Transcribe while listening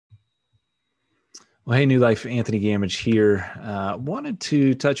Well, hey, New Life, Anthony Gamage here. Wanted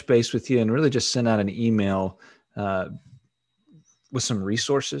to touch base with you and really just send out an email uh, with some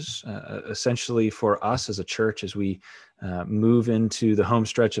resources, essentially for us as a church as we move into the home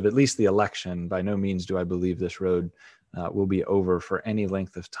stretch of at least the election. By no means do I believe this road will be over for any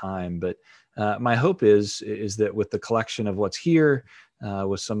length of time, but my hope is that with the collection of what's here,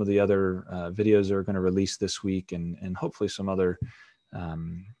 with some of the other videos that are going to release this week, and hopefully some other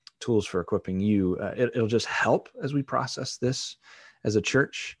um, tools for equipping you, it'll just help as we process this as a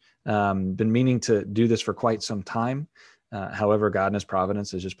church. Been meaning to do this for quite some time. However, God in his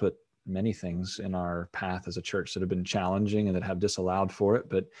providence has just put many things in our path as a church that have been challenging and that have disallowed for it.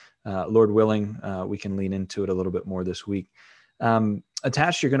 But Lord willing, we can lean into it a little bit more this week.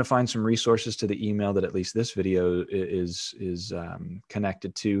 Attached, you're going to find some resources to the email that at least this video is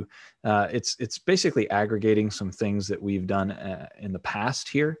connected to. It's basically aggregating some things that we've done in the past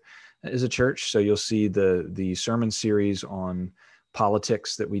here as a church. So you'll see the sermon series on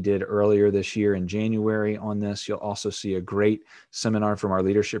politics that we did earlier this year in January on this. You'll also see a great seminar from our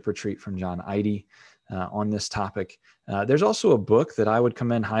leadership retreat from John Idy on this topic. There's also a book that I would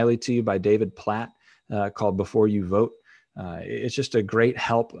commend highly to you by David Platt called Before You Vote. It's just a great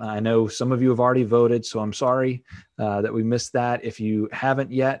help. I know some of you have already voted, so I'm sorry that we missed that. If you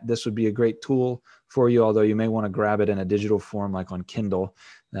haven't yet, this would be a great tool for you, although you may want to grab it in a digital form like on Kindle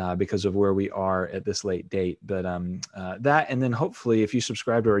because of where we are at this late date. But that, and then hopefully if you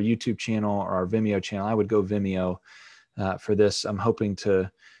subscribe to our YouTube channel or our Vimeo channel, I would go Vimeo for this. I'm hoping to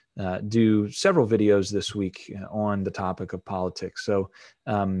do several videos this week on the topic of politics. So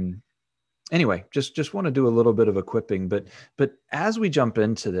anyway, just want to do a little bit of equipping, but as we jump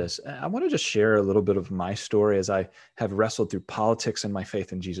into this, I want to just share a little bit of my story as I have wrestled through politics and my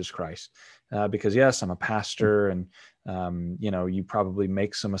faith in Jesus Christ. Because yes, I'm a pastor, and you probably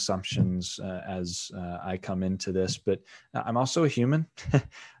make some assumptions as I come into this, but I'm also a human.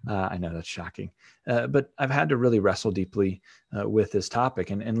 I know that's shocking, but I've had to really wrestle deeply with this topic,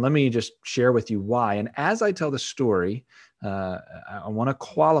 and let me just share with you why. And as I tell the story, I want to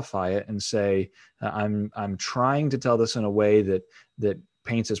qualify it and say I'm trying to tell this in a way that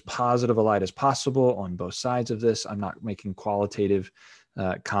paints as positive a light as possible on both sides of this. I'm not making qualitative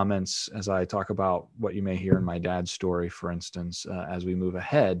comments as I talk about what you may hear in my dad's story, for instance, as we move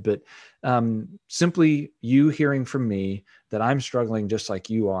ahead. But simply you hearing from me that I'm struggling just like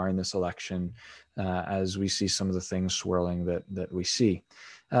you are in this election as we see some of the things swirling that we see.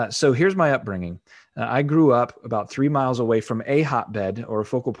 So here's my upbringing. I grew up about 3 miles away from a hotbed or a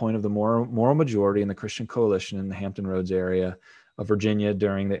focal point of the moral majority in the Christian Coalition in the Hampton Roads area of Virginia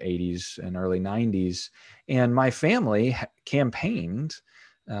during the 80s and early 90s. And my family campaigned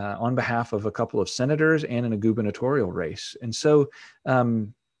on behalf of a couple of senators and in a gubernatorial race. And so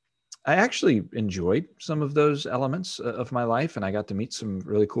I actually enjoyed some of those elements of my life, and I got to meet some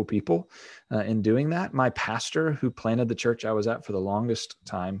really cool people in doing that. My pastor, who planted the church I was at for the longest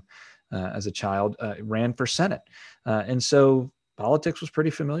time as a child, ran for Senate. And so politics was pretty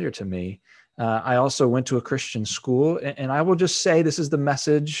familiar to me. I also went to a Christian school, and I will just say this is the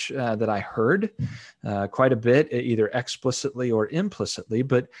message that I heard quite a bit, either explicitly or implicitly,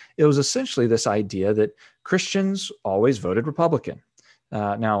 but it was essentially this idea that Christians always voted Republican.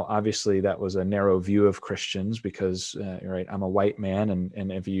 Now, obviously, that was a narrow view of Christians because, right, I'm a white man,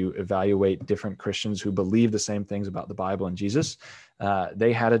 and if you evaluate different Christians who believe the same things about the Bible and Jesus,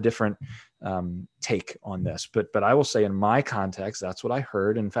 they had a different take on this. But I will say, in my context, that's what I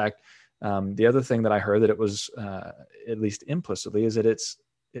heard. In fact, the other thing that I heard that it was, at least implicitly, is that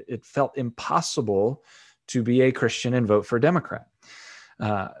it felt impossible to be a Christian and vote for a Democrat.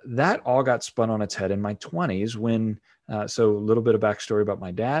 That all got spun on its head in my 20s when, so a little bit of backstory about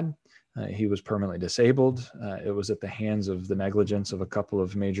my dad. He was permanently disabled. It was at the hands of the negligence of a couple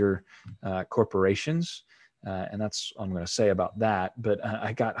of major corporations. And that's all I'm going to say about that. But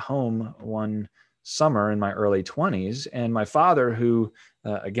I got home one summer in my early 20s, and my father, who,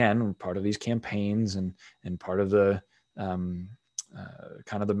 again, part of these campaigns and part of the kind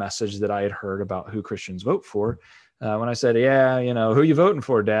of the message that I had heard about who Christians vote for, when I said, yeah, who are you voting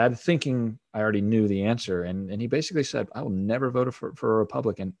for, Dad? Thinking I already knew the answer. And he basically said, I will never vote for a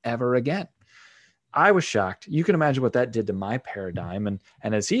Republican ever again. I was shocked. You can imagine what that did to my paradigm. And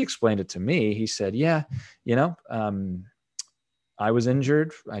as he explained it to me, he said, yeah, I was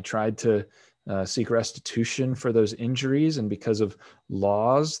injured. I tried to seek restitution for those injuries. And because of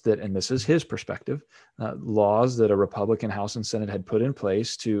laws that, and this is his perspective, laws that a Republican House and Senate had put in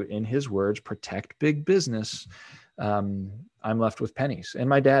place to, in his words, protect big business, I'm left with pennies. And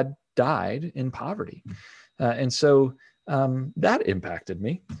my dad died in poverty. And so That impacted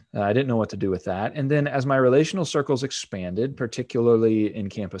me. I didn't know what to do with that. And then as my relational circles expanded, particularly in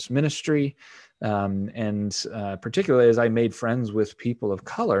campus ministry, and particularly as I made friends with people of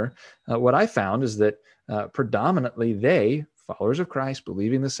color, what I found is that predominantly they, followers of Christ,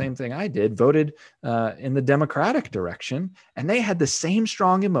 believing the same thing I did, voted in the Democratic direction, and they had the same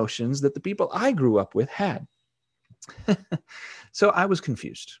strong emotions that the people I grew up with had. So I was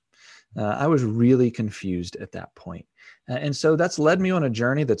confused. I was really confused at that point. And so that's led me on a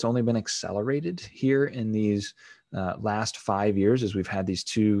journey that's only been accelerated here in these last 5 years as we've had these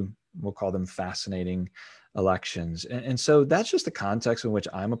two, we'll call them fascinating elections. And so that's just the context in which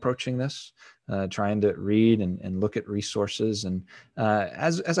I'm approaching this, trying to read and look at resources. And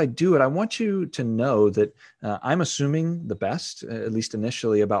as I do it, I want you to know that I'm assuming the best, at least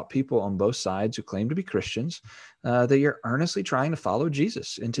initially, about people on both sides who claim to be Christians, that you're earnestly trying to follow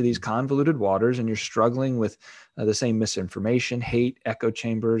Jesus into these convoluted waters, and you're struggling with the same misinformation, hate, echo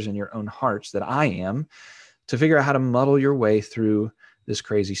chambers in your own hearts that I am, to figure out how to muddle your way through this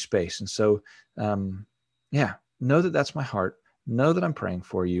crazy space. And so, know that that's my heart. Know that I'm praying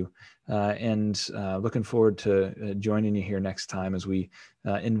for you, and looking forward to joining you here next time as we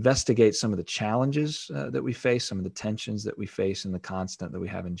investigate some of the challenges that we face, some of the tensions that we face, and the constant that we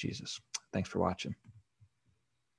have in Jesus. Thanks for watching.